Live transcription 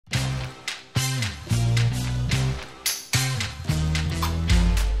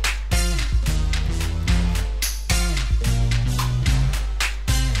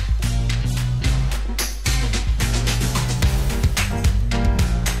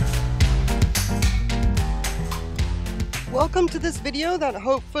Welcome to this video that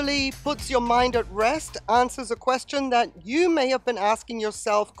hopefully puts your mind at rest, answers a question that you may have been asking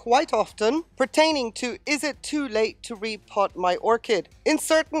yourself quite often pertaining to, is it too late to repot my orchid? In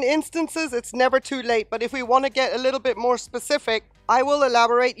certain instances, it's never too late, but if we want to get a little bit more specific, I will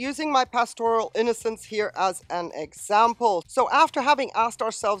elaborate using my pastoral innocence here as an example. So after having asked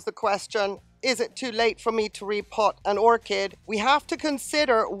ourselves the question, is it too late for me to repot an orchid? We have to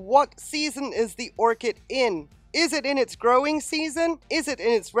consider what season is the orchid in. Is it in its growing season? Is it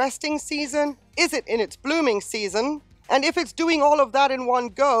in its resting season? Is it in its blooming season? And if it's doing all of that in one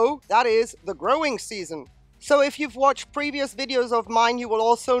go, that is the growing season. So if you've watched previous videos of mine, you will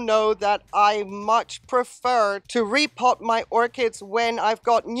also know that I much prefer to repot my orchids when I've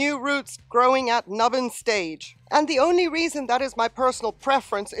got new roots growing at nubbin stage. And the only reason that is my personal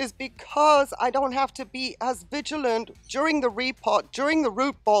preference is because I don't have to be as vigilant during the repot, during the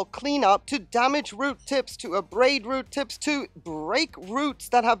root ball cleanup, to damage root tips, to abrade root tips, to break roots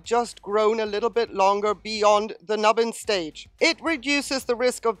that have just grown a little bit longer beyond the nubbin stage. It reduces the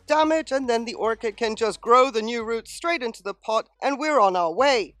risk of damage, and then the orchid can just grow the new roots straight into the pot and we're on our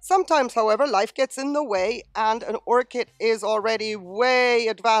way. Sometimes, however, life gets in the way and an orchid is already way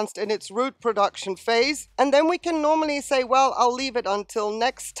advanced in its root production phase, and then we can normally say, well, I'll leave it until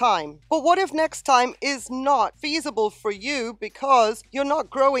next time. But what if next time is not feasible for you because you're not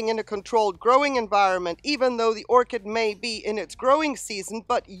growing in a controlled growing environment, even though the orchid may be in its growing season,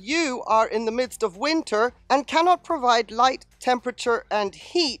 but you are in the midst of winter and cannot provide light, temperature, and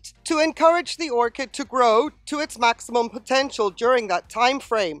heat to encourage the orchid to grow to its maximum potential during that time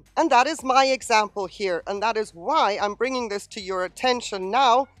frame. And that is my example here, and that is why I'm bringing this to your attention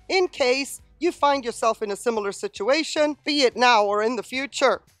now, in case you find yourself in a similar situation, be it now or in the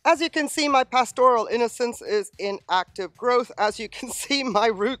future. As you can see, my pastoral innocence is in active growth. As you can see, my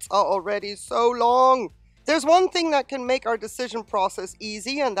roots are already so long. There's one thing that can make our decision process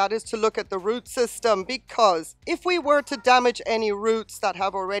easy, and that is to look at the root system, because if we were to damage any roots that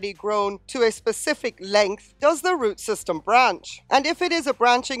have already grown to a specific length, does the root system branch? And if it is a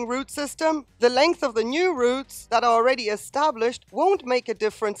branching root system, the length of the new roots that are already established won't make a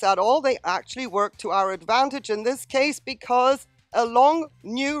difference at all. They actually work to our advantage in this case, because a long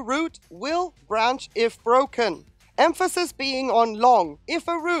new root will branch if broken. Emphasis being on long. If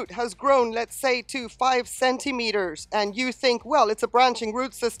a root has grown, let's say, to 5 centimeters, and you think, well, it's a branching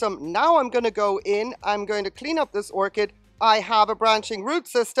root system, now I'm going to go in, I'm going to clean up this orchid, I have a branching root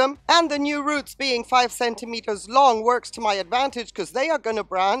system, and the new roots being 5 centimeters long works to my advantage because they are going to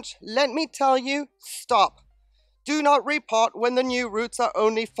branch, let me tell you, stop. Do not repot when the new roots are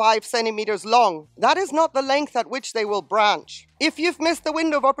only 5 centimeters long. That is not the length at which they will branch. If you've missed the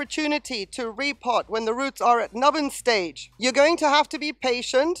window of opportunity to repot when the roots are at nubbin stage, you're going to have to be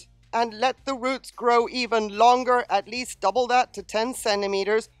patient and let the roots grow even longer, at least double that to 10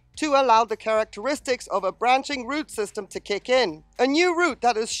 centimeters, to allow the characteristics of a branching root system to kick in. A new root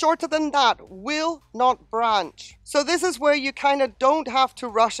that is shorter than that will not branch. So this is where you kind of don't have to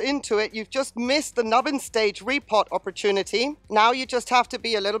rush into it. You've just missed the nubbin stage repot opportunity. Now you just have to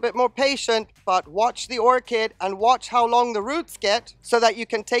be a little bit more patient, but watch the orchid and watch how long the roots get so that you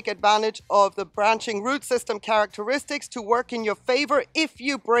can take advantage of the branching root system characteristics to work in your favor if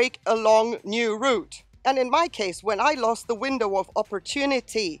you break a long new root. And in my case, when I lost the window of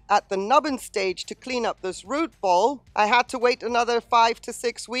opportunity at the nubbin stage to clean up this root ball, I had to wait another 5 to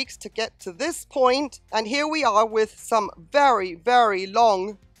 6 weeks to get to this point. And here we are with some very, very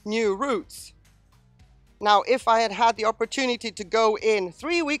long new roots. Now, if I had had the opportunity to go in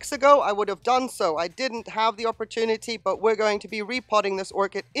 3 weeks ago, I would have done so. I didn't have the opportunity, but we're going to be repotting this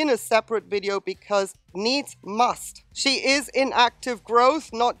orchid in a separate video because needs must. She is in active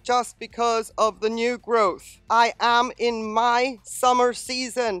growth, not just because of the new growth. I am in my summer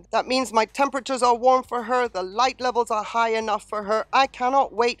season. That means my temperatures are warm for her, the light levels are high enough for her. I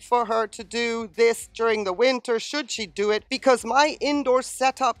cannot wait for her to do this during the winter, should she do it, because my indoor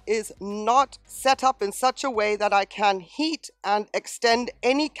setup is not set up in such a way that I can heat and extend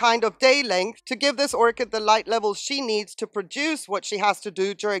any kind of day length to give this orchid the light levels she needs to produce what she has to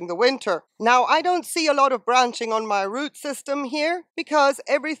do during the winter. Now, I don't see a lot of branching on my root system here because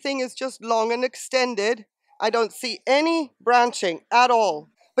everything is just long and extended. I don't see any branching at all.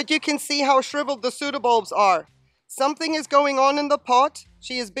 But you can see how shriveled the pseudobulbs are. Something is going on in the pot.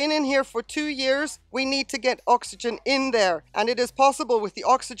 She has been in here for 2 years. We need to get oxygen in there. And it is possible with the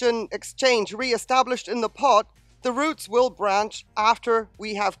oxygen exchange re-established in the pot, the roots will branch after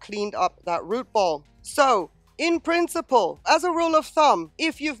we have cleaned up that root ball. So, in principle, as a rule of thumb,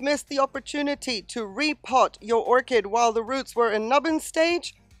 if you've missed the opportunity to repot your orchid while the roots were in nubbin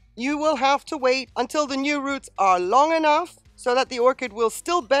stage, You will have to wait until the new roots are long enough so that the orchid will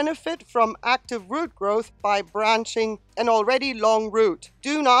still benefit from active root growth by branching an already long root.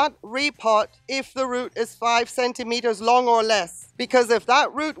 Do not repot if the root is 5 centimeters long or less, because if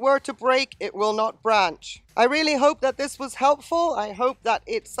that root were to break, it will not branch. I really hope that this was helpful. I hope that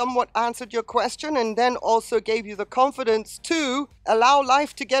it somewhat answered your question and then also gave you the confidence to allow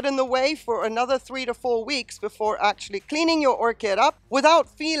life to get in the way for another 3 to 4 weeks before actually cleaning your orchid up without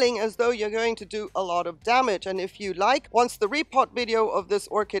feeling as though you're going to do a lot of damage. And if you like, once the repot video of this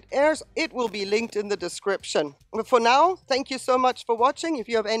orchid airs, it will be linked in the description. But for now, thank you so much for watching. If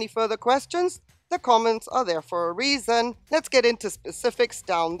you have any further questions, the comments are there for a reason. Let's get into specifics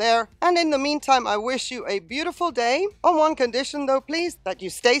down there. And in the meantime, I wish you a beautiful day. On one condition though, please, that you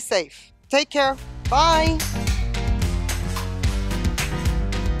stay safe. Take care. Bye.